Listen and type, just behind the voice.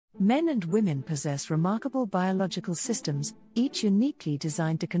Men and women possess remarkable biological systems, each uniquely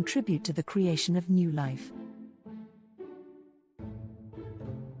designed to contribute to the creation of new life.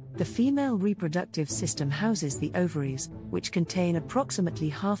 The female reproductive system houses the ovaries, which contain approximately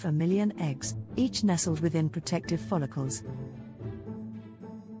 500,000 eggs, each nestled within protective follicles.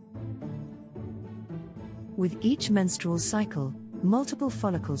 With each menstrual cycle, multiple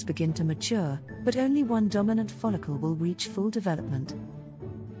follicles begin to mature, but only one dominant follicle will reach full development.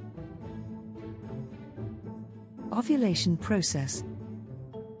 Ovulation process.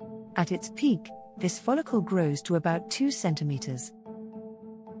 At its peak, this follicle grows to about 2 centimeters.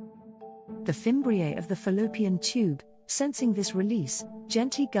 The fimbriae of the fallopian tube, sensing this release,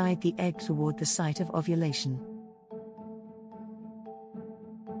 gently guide the egg toward the site of ovulation.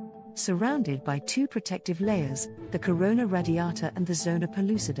 Surrounded by 2 protective layers, the corona radiata and the zona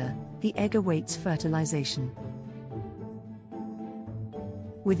pellucida, the egg awaits fertilization.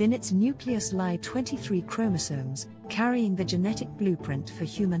 Within its nucleus lie 23 chromosomes, carrying the genetic blueprint for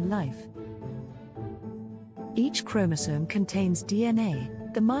human life. Each chromosome contains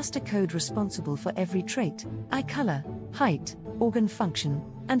DNA, the master code responsible for every trait, eye color, height, organ function,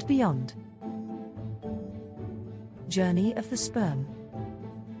 and beyond. Journey of the sperm.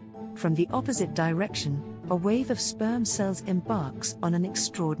 From the opposite direction, a wave of sperm cells embarks on an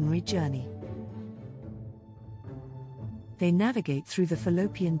extraordinary journey. They navigate through the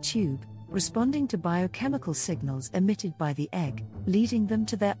fallopian tube, responding to biochemical signals emitted by the egg, leading them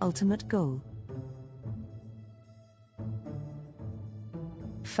to their ultimate goal.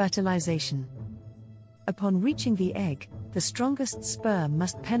 Fertilization. Upon reaching the egg, the strongest sperm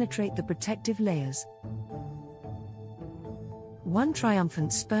must penetrate the protective layers. One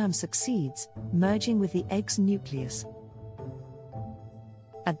triumphant sperm succeeds, merging with the egg's nucleus.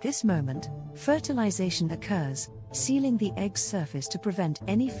 At this moment, fertilization occurs, sealing the egg's surface to prevent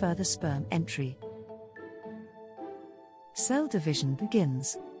any further sperm entry. Cell division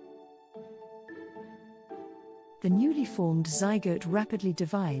begins. The newly formed zygote rapidly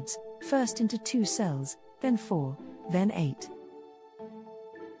divides, first into 2 cells, then 4, then 8.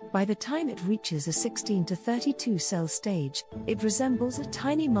 By the time it reaches a 16 to 32 cell stage, it resembles a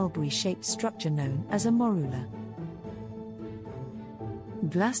tiny mulberry-shaped structure known as a morula.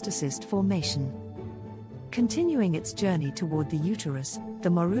 Blastocyst formation. Continuing its journey toward the uterus, the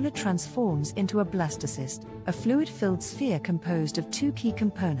morula transforms into a blastocyst, a fluid-filled sphere composed of 2 key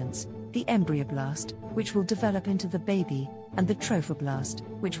components, the embryoblast, which will develop into the baby, and the trophoblast,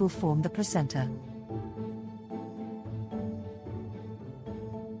 which will form the placenta.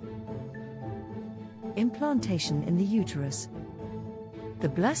 Implantation in the uterus. The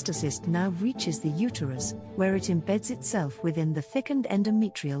blastocyst now reaches the uterus, where it embeds itself within the thickened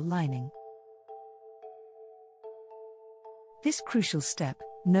endometrial lining. This crucial step,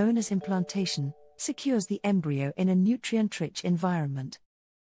 known as implantation, secures the embryo in a nutrient-rich environment.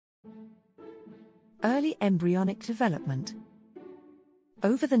 Early embryonic development.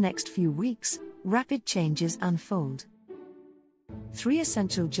 Over the next few weeks, rapid changes unfold. 3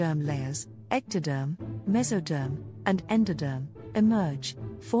 essential germ layers, ectoderm, mesoderm, and endoderm, emerge,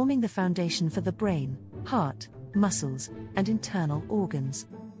 forming the foundation for the brain, heart, muscles, and internal organs.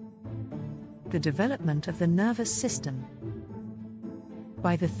 The development of the nervous system.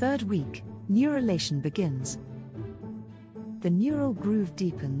 By the 3rd week, neurulation begins. The neural groove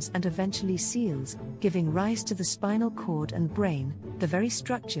deepens and eventually seals, giving rise to the spinal cord and brain, the very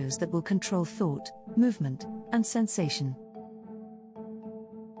structures that will control thought, movement, and sensation.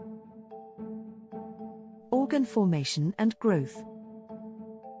 Organ formation and growth.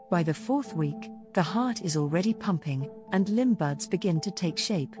 By the 4th week, the heart is already pumping, and limb buds begin to take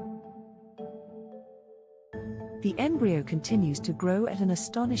shape. The embryo continues to grow at an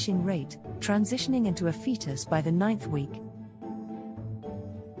astonishing rate, transitioning into a fetus by the 9th week.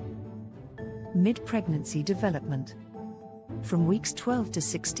 Mid-pregnancy development. From weeks 12 to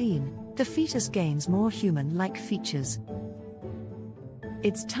 16, the fetus gains more human-like features.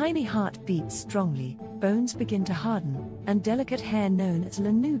 Its tiny heart beats strongly, bones begin to harden, and delicate hair known as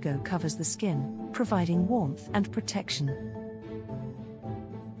lanugo covers the skin, providing warmth and protection.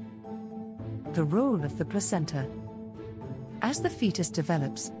 The role of the placenta. As the fetus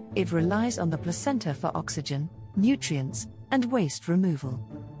develops, it relies on the placenta for oxygen, nutrients, and waste removal.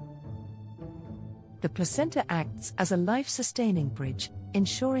 The placenta acts as a life-sustaining bridge,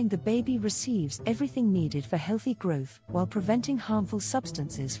 ensuring the baby receives everything needed for healthy growth while preventing harmful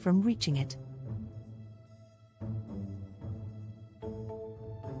substances from reaching it.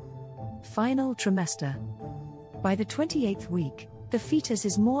 Final trimester. By the 28th week, the fetus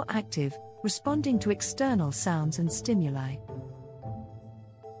is more active, responding to external sounds and stimuli.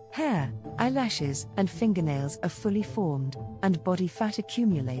 Hair, eyelashes, and fingernails are fully formed, and body fat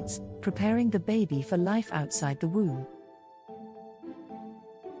accumulates, preparing the baby for life outside the womb.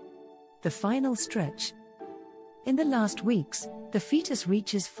 The final stretch. In the last weeks, the fetus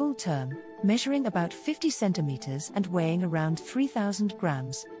reaches full term, measuring about 50 centimeters and weighing around 3,000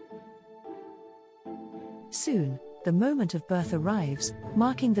 grams. Soon, the moment of birth arrives,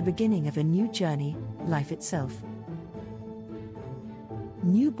 marking the beginning of a new journey, life itself.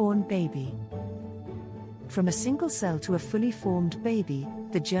 Newborn baby. From a single cell to a fully formed baby,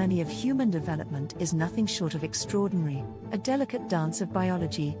 the journey of human development is nothing short of extraordinary, a delicate dance of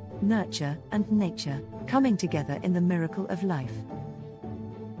biology, nurture, and nature, coming together in the miracle of life.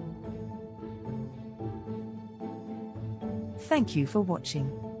 Thank you for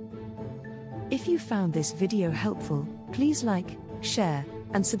watching. If you found this video helpful, please like, share,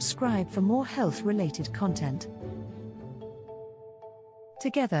 and subscribe for more health-related content.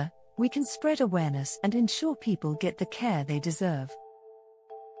 Together, we can spread awareness and ensure people get the care they deserve.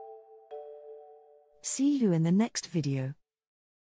 See you in the next video.